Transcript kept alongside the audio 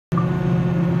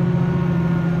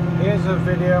is a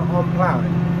video on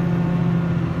ploughing.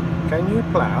 Can you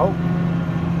plough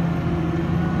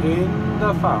in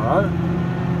the furrow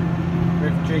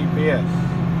with GPS?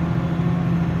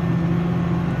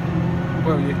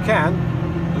 Well, you can,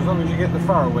 as long as you get the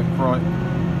furrow width right.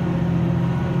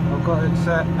 I've got it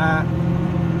set at,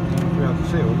 if you have to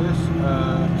see all this,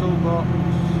 toolbox,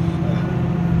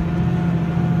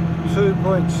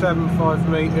 2.75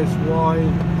 metres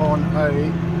wide on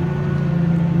a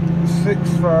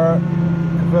 6-furrow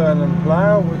Vernon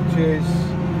plough, which is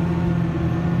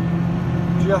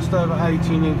just over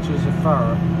 18 inches of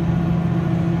furrow.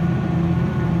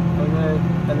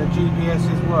 And the GPS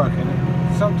is working.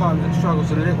 Sometimes it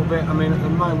struggles a little bit. I mean, at the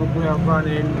moment we are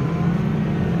running,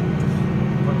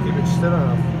 I'll keep it still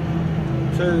enough,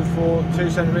 2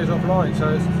 centimetres offline, so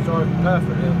it's driving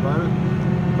perfectly at the moment.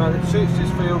 But it suits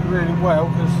this field really well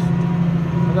because, I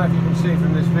don't know if you can see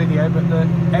from this video, but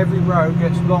every row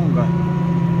gets longer.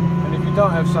 And if you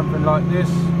don't have something like this,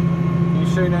 you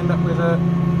soon end up with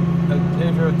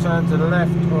either a turn to the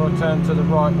left or a turn to the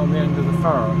right on the end of the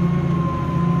furrow.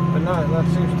 But no, that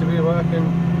seems to be working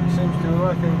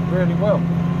really well.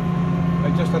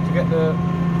 They just had to get the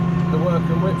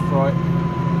working width right.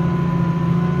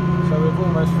 So we've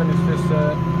almost finished this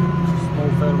small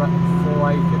field, about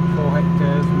 4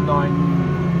 hectares, 9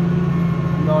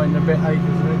 and a bit acres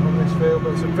I think on this field.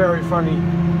 But it's a very funny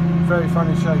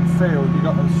shaped field. You've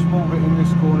got a small bit in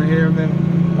this corner here, and then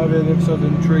over the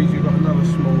southern trees you've got another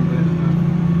small bit.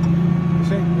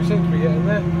 We seem to be getting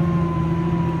there.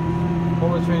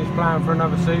 Almost finished ploughing for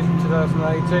another season,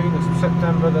 2018. It's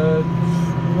September the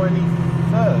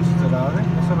 21st today, I think.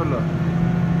 Let's have a look.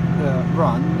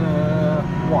 Run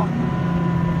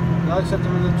 1. No,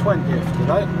 September the 20th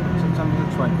today. September the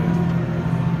 20th.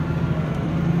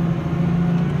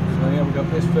 So yeah, we've got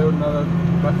this field, another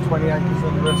about 20 acres,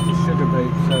 and the rest is sugar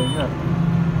beet. So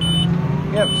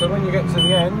yeah. So when you get to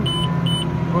the end,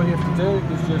 what you have to do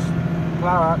is just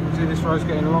plough out. You can see this row's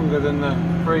getting longer than the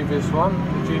previous one.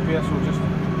 The GPS will just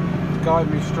guide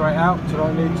me straight out, so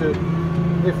I need to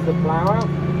lift the plough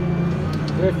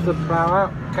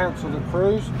out, cancel the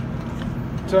cruise,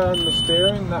 turn the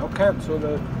steering, that will cancel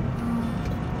the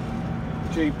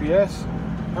GPS,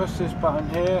 press this button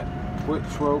here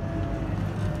which will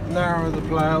narrow the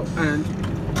plough and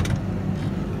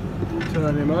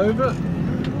turn him over.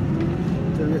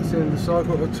 Then it's in the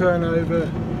cycle, it will turn over,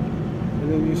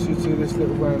 and then you should see this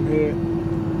little round here,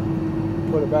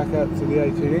 pull it back out to the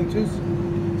 18 inches,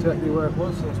 exactly where it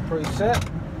was, so it's preset.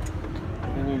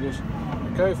 And you just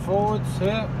go forwards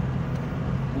here,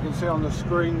 you can see on the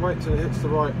screen, wait till it hits the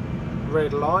right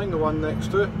red line, the one next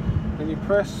to it, and you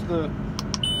press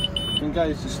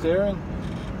engage the steering,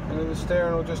 and then the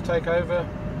steering will just take over.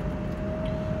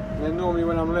 And then normally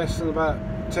when I'm less than about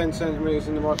 10 centimetres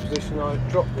in the right position, I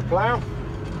drop the plough,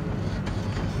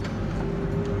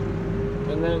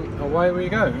 and then away we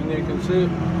go. And you can see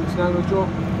it's now going to drop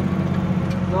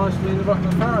nicely in the bottom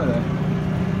of the furrow there.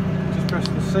 Just press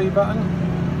the C button,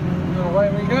 and away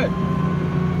we go.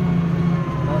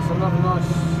 That's another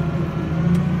nice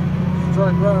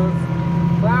straight row of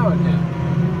ploughing here.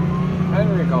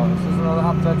 Anyway guys, this is another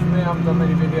update from me. I haven't done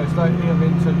many videos lately, I've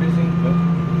been too busy, but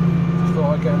just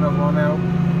thought I'd get another one out.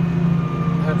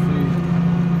 Hopefully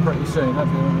pretty soon,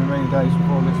 hopefully in many days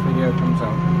before this video comes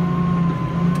out.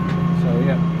 So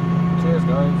yeah, cheers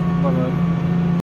guys, bye bye.